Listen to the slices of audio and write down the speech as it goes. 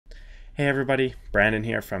Hey everybody, Brandon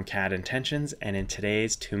here from CAD Intentions, and in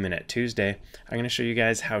today's 2-Minute Tuesday, I'm going to show you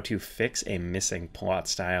guys how to fix a missing plot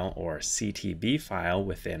style or CTB file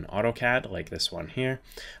within Autocad, like this one here.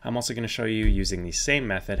 I'm also going to show you, using the same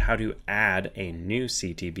method, how to add a new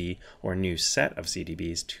CTB or new set of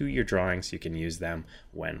CTBs to your drawing so you can use them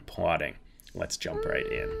when plotting. Let's jump right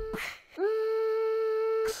in.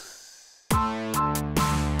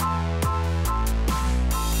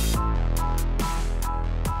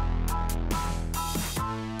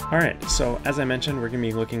 Alright, so as I mentioned, we're going to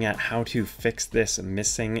be looking at how to fix this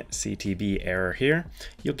missing CTB error here.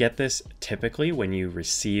 You'll get this typically when you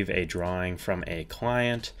receive a drawing from a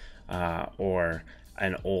client or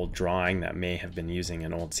an old drawing that may have been using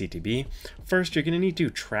an old CTB. First, you're going to need to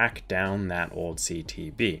track down that old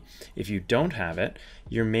CTB. If you don't have it,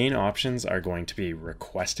 your main options are going to be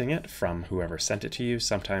requesting it from whoever sent it to you.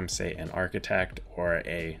 Sometimes, say, an architect or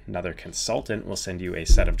another consultant will send you a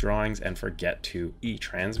set of drawings and forget to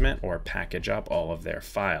e-transmit or package up all of their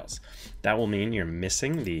files. That will mean you're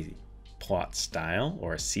missing the plot style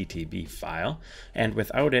or a CTB file, and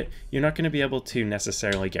without it, you're not going to be able to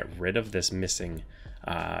necessarily get rid of this missing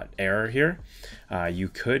error here. You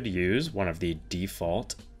could use one of the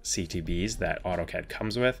default CTBs that Autocad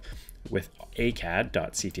comes with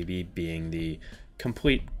acad.ctb being the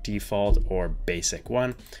complete default or basic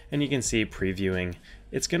one, and you can see previewing,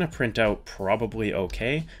 it's going to print out probably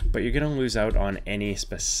okay, but you're going to lose out on any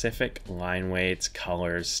specific line weights,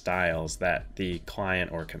 colors, styles that the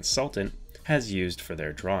client or consultant has used for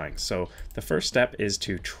their drawing. So the first step is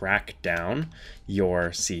to track down your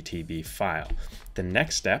CTB file. The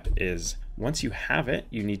next step is, once you have it,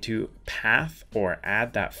 you need to path or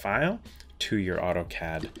add that file to your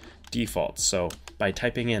Autocad defaults. So by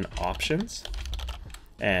typing in options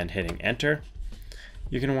and hitting enter,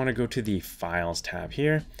 you're going to want to go to the Files tab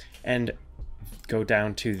here and go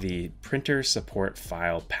down to the Printer Support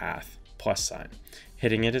File Path +.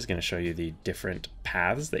 Hitting it is going to show you the different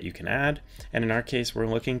paths that you can add, and in our case, we're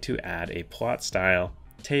looking to add a plot style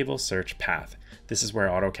table search path. This is where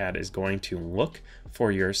Autocad is going to look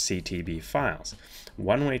for your CTB files.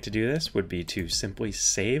 One way to do this would be to simply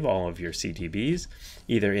save all of your CTBs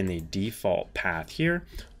either in the default path here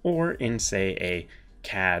or in, say, a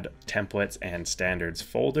CAD templates and standards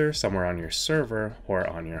folder somewhere on your server or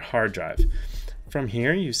on your hard drive. From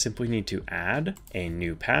here, you simply need to add a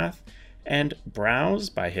new path and browse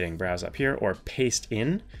by hitting browse up here, or paste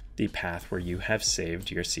in the path where you have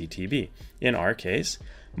saved your CTB. In our case,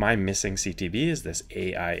 my missing CTB is this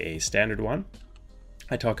AIA standard one.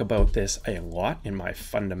 I talk about this a lot in my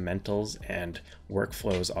Fundamentals and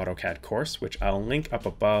Workflows AutoCAD course, which I'll link up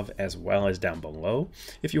above as well as down below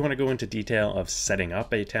if you want to go into detail of setting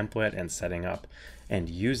up a template and setting up and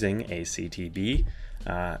using a CTB.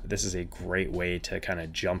 This is a great way to kind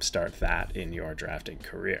of jumpstart that in your drafting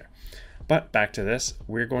career. But back to this,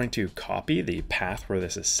 we're going to copy the path where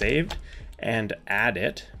this is saved and add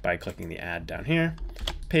it by clicking the add down here,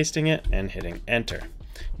 pasting it and hitting enter.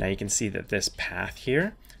 Now you can see that this path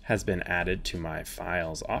here has been added to my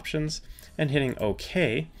files options, and hitting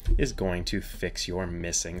OK is going to fix your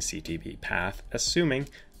missing CTB path, assuming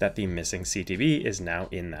that the missing CTB is now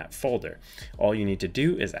in that folder. All you need to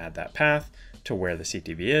do is add that path to where the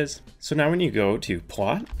CTB is. So now when you go to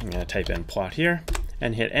plot, I'm going to type in plot here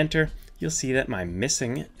and hit enter, you'll see that my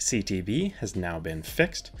missing CTB has now been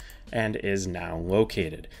fixed and is now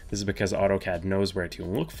located. This is because Autocad knows where to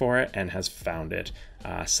look for it and has found it.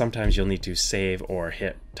 Sometimes you'll need to save or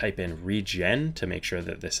type in regen to make sure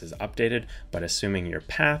that this is updated, but assuming your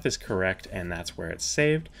path is correct and that's where it's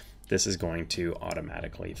saved, this is going to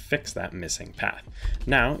automatically fix that missing path.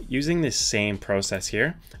 Now, using this same process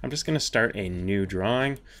here, I'm just going to start a new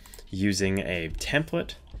drawing using a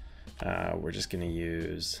template. We're just going to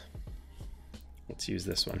use, let's use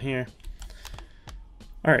this one here.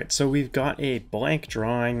 All right, so we've got a blank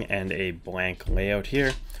drawing and a blank layout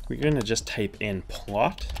here. We're going to just type in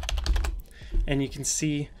plot, and you can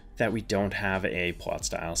see that we don't have a plot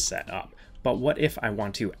style set up. But what if I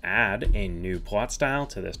want to add a new plot style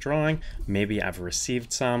to this drawing? Maybe I've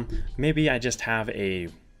received some, maybe I just have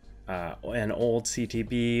an old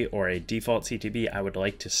CTB or a default CTB I would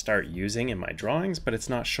like to start using in my drawings, but it's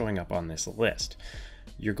not showing up on this list.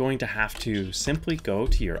 You're going to have to simply go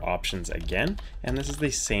to your options again, and this is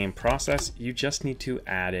the same process. You just need to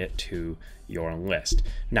add it to your list.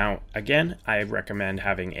 Now, again, I recommend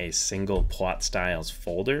having a single plot styles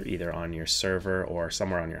folder, either on your server or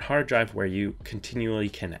somewhere on your hard drive, where you continually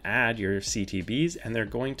can add your CTBs, and they're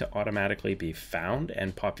going to automatically be found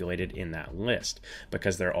and populated in that list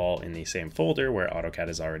because they're all in the same folder where Autocad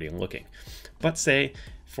is already looking. But say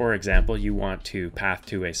for example, you want to path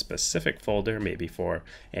to a specific folder, maybe for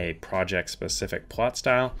a project-specific plot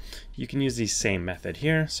style, you can use the same method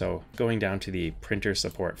here. So going down to the printer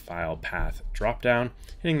support file path dropdown,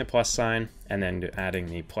 hitting the plus sign, and then adding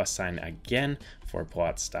the plus sign again for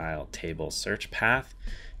plot style table search path.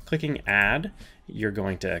 Clicking add, you're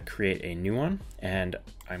going to create a new one, and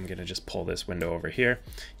I'm going to just pull this window over here.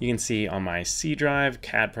 You can see on my C drive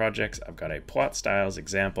CAD projects, I've got a Plotstyles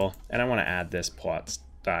example, and I want to add this plot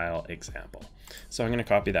style example. So I'm going to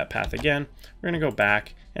copy that path again. We're going to go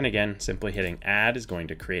back, and again, simply hitting add is going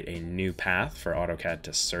to create a new path for AutoCAD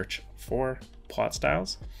to search for plot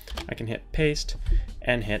styles. I can hit paste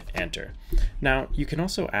and hit enter. Now you can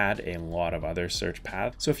also add a lot of other search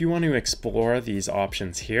paths. So if you want to explore these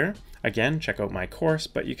options here, again, check out my course,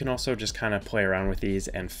 but you can also just kind of play around with these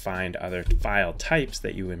and find other file types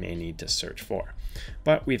that you may need to search for.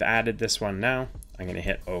 But we've added this one now. I'm going to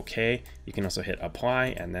hit OK. You can also hit apply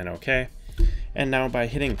and then OK. And now by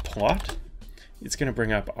hitting plot, it's going to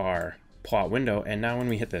bring up our plot window. And now when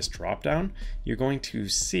we hit this drop down, you're going to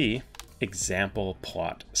see example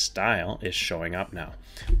plot style is showing up now.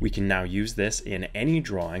 We can now use this in any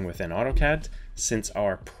drawing within AutoCAD, since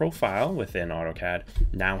our profile within AutoCAD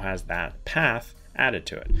now has that path added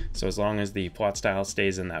to it. So as long as the plot style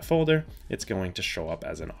stays in that folder, it's going to show up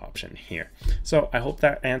as an option here. So I hope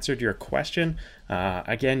that answered your question.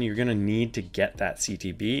 Again, you're going to need to get that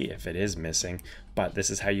CTB if it is missing, but this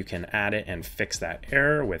is how you can add it and fix that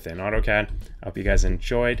error within AutoCAD. I hope you guys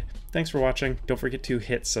enjoyed. Thanks for watching. Don't forget to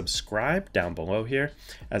hit subscribe down below here,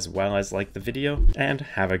 as well as like the video, and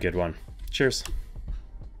have a good one. Cheers.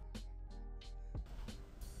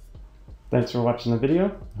 Thanks for watching the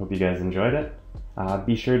video. Hope you guys enjoyed it.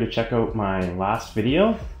 Be sure to check out my last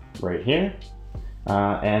video right here.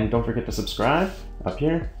 And don't forget to subscribe up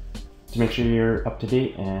here to make sure you're up to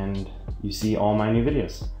date and you see all my new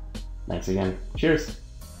videos. Thanks again. Cheers.